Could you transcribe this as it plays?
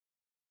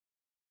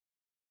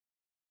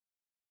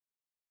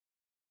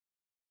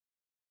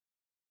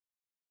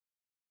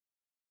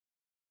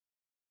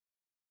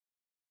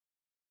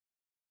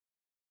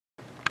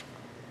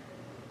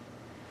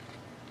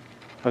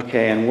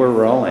Okay, and we're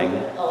rolling.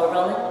 Oh, we're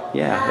rolling?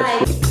 Yeah. Hi.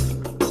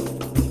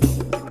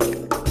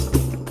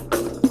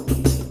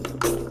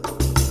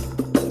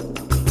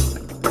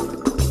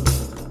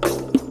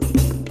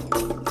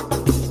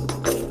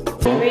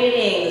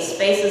 Greetings,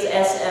 Faces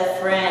SF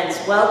friends.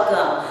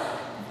 Welcome.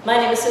 My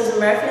name is Susan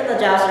Murphy. I'm the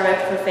Jobs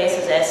Director for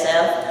Faces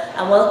SF.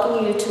 I'm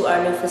welcoming you to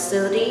our new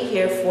facility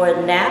here for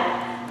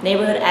NAP,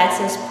 Neighborhood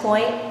Access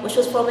Point, which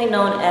was formerly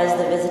known as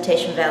the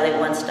Visitation Valley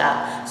One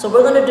Stop. So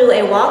we're going to do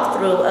a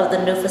walkthrough of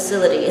the new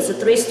facility. It's a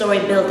 3-story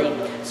building.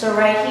 So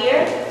right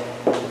here,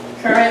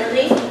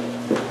 currently,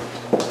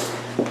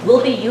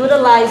 we'll be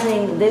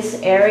utilizing this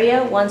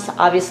area once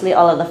obviously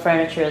all of the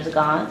furniture is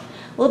gone.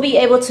 We'll be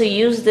able to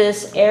use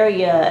this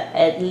area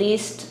at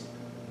least,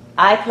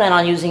 I plan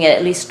on using it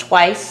at least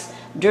twice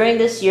during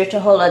this year to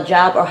hold a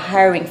job or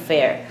hiring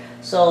fair.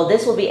 So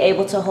this will be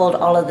able to hold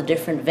all of the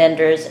different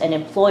vendors and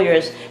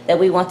employers that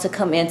we want to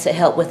come in to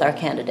help with our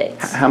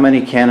candidates. How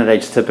many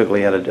candidates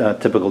typically at a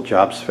typical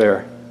jobs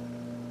fair?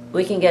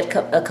 We can get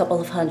a couple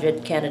of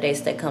hundred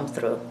candidates that come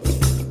through.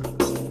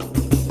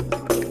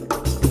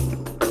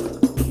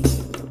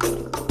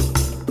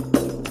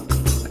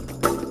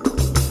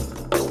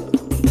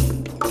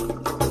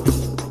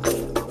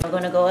 We're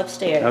going to go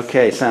upstairs.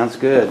 Okay, sounds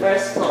good.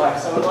 First floor.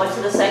 So we're going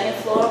to the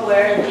second floor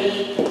where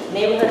the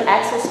neighborhood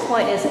access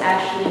point is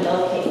actually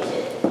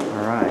located.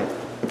 All right.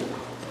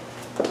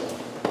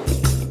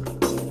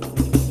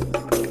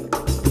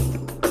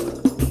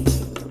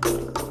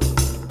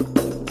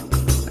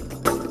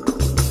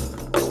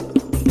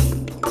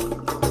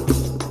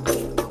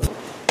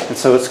 And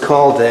so it's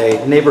called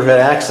a neighborhood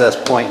access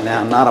point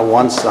now, not a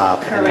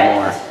one-stop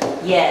anymore.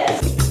 Correct.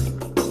 Yes.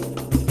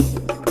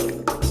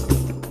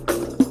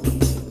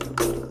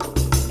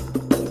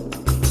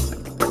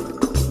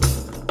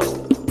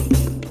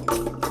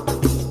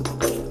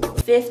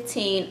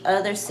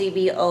 Other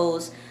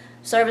CBOs,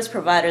 service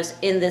providers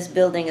in this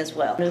building as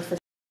well.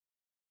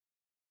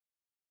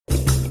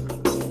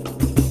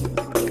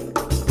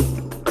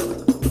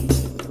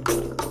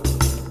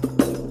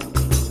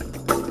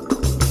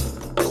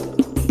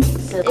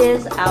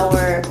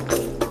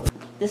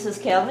 This is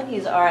Kelvin.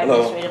 He's our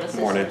administrative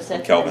assistant. Morning,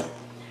 receptionist. Kelvin.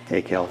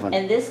 Hey, Kelvin.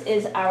 And this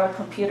is our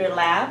computer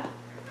lab,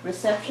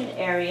 reception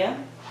area.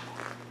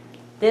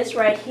 This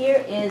right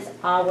here is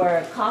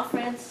our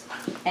conference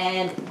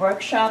and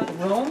workshop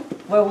room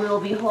where we will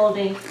be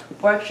holding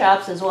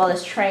workshops as well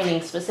as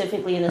training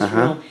specifically in this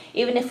room.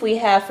 Even if we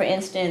have, for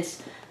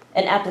instance,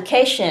 an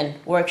application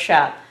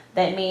workshop,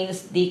 that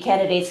means the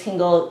candidates can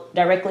go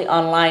directly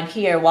online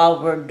here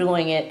while we're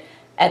doing it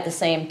at the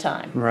same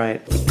time.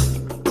 Right.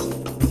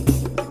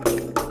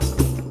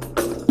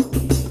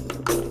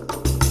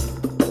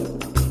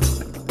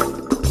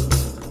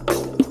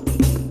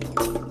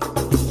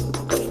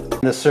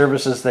 The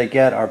services they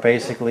get are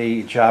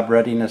basically job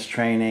readiness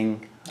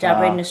training.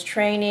 Job readiness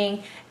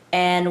training,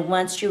 and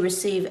once you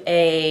receive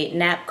a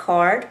NAP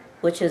card,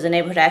 which is a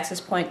Neighborhood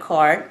Access Point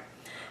card,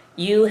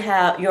 you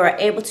are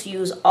able to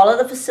use all of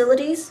the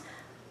facilities,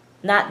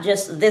 not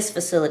just this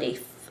facility,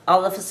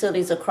 all the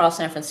facilities across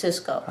San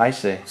Francisco. I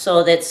see.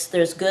 So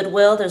there's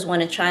Goodwill, there's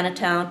one in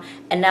Chinatown,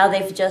 and now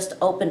they've just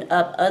opened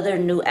up other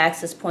new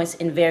access points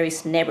in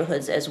various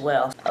neighborhoods as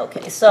well.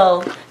 Okay,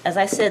 so as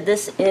I said,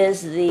 this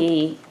is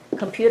the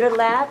computer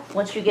lab.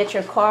 Once you get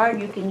your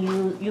card, you can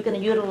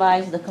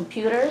utilize the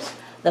computers,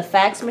 the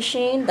fax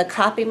machine, the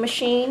copy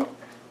machine,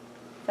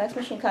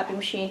 copy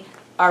machine,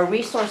 our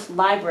resource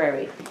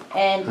library.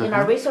 And in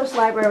our resource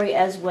library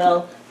as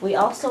well, we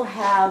also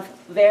have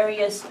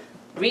various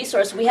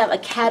resources. We have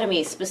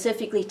academies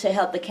specifically to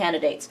help the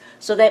candidates.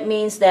 So that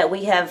means that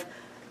we have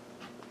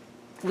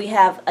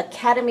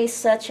academies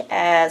such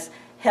as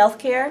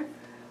healthcare,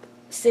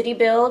 city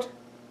build,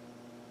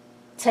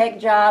 tech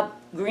job,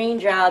 green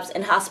jobs,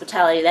 and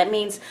hospitality. That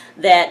means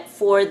that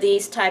for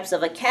these types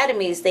of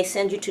academies, they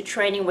send you to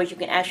training where you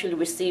can actually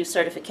receive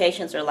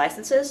certifications or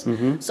licenses.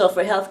 So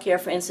for healthcare,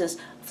 for instance,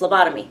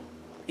 phlebotomy.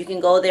 You can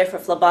go there for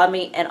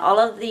phlebotomy, and all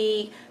of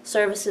the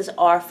services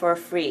are for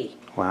free.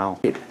 Wow.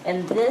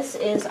 And this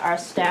is our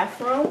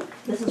staff room.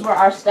 This is where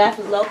our staff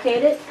is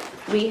located.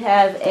 We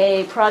have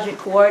a project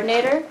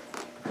coordinator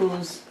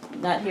who's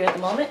not here at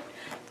the moment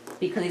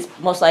because he's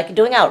most likely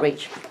doing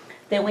outreach.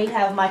 Then we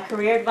have my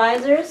career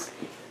advisors.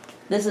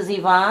 This is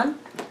Yvonne,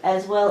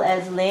 as well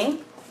as Ling.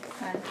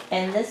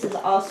 And this is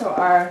also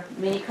our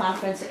mini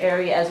conference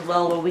area as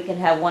well, where we can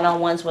have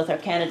one-on-ones with our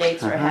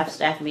candidates or have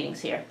staff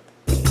meetings here.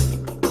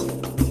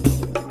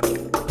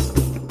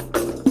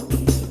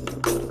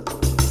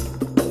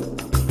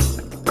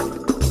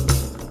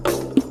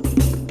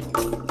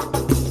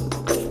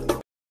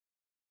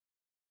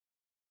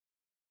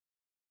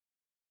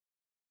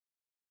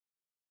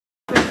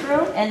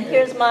 And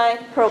here's my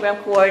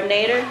program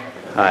coordinator.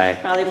 Hi.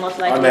 Probably most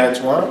likely. I'm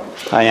Antoine.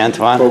 Hi,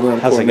 Antoine. Program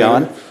How's it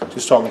coordinator. going?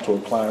 just talking to a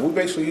client. We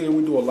basically here,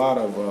 we do a lot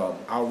of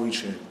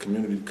outreach and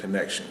community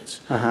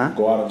connections.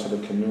 Go out into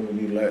the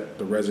community, let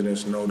the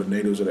residents know, the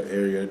natives of the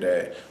area,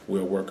 that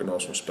we're working on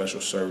some special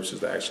services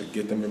to actually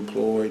get them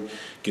employed,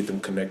 get them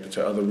connected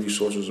to other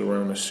resources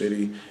around the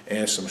city,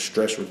 and some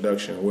stress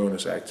reduction and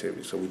wellness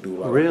activities. So we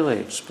do a lot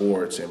of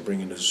sports and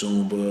bringing the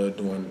Zumba,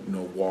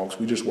 doing walks.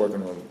 We're just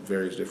working on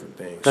various different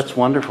things. That's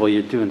wonderful.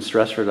 You're doing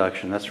stress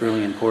reduction. That's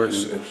really important.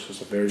 It's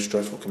just a very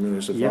stressful community.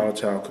 It's a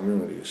volatile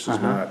community. It's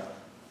just not,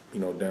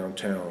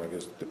 downtown. I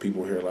guess the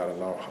people here, a lot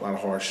of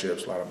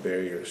hardships, a lot of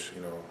barriers,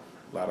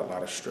 a lot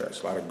of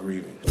stress, a lot of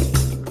grieving.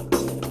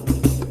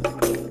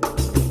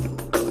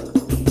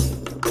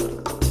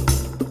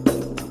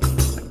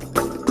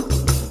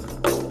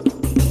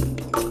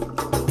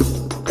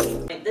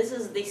 This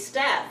is the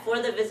staff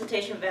for the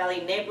Visitation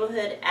Valley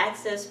Neighborhood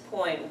Access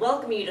Point.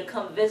 Welcome you to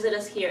come visit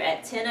us here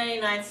at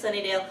 1099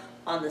 Sunnydale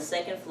on the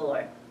second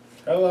floor.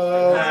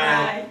 Hello.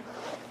 Hi.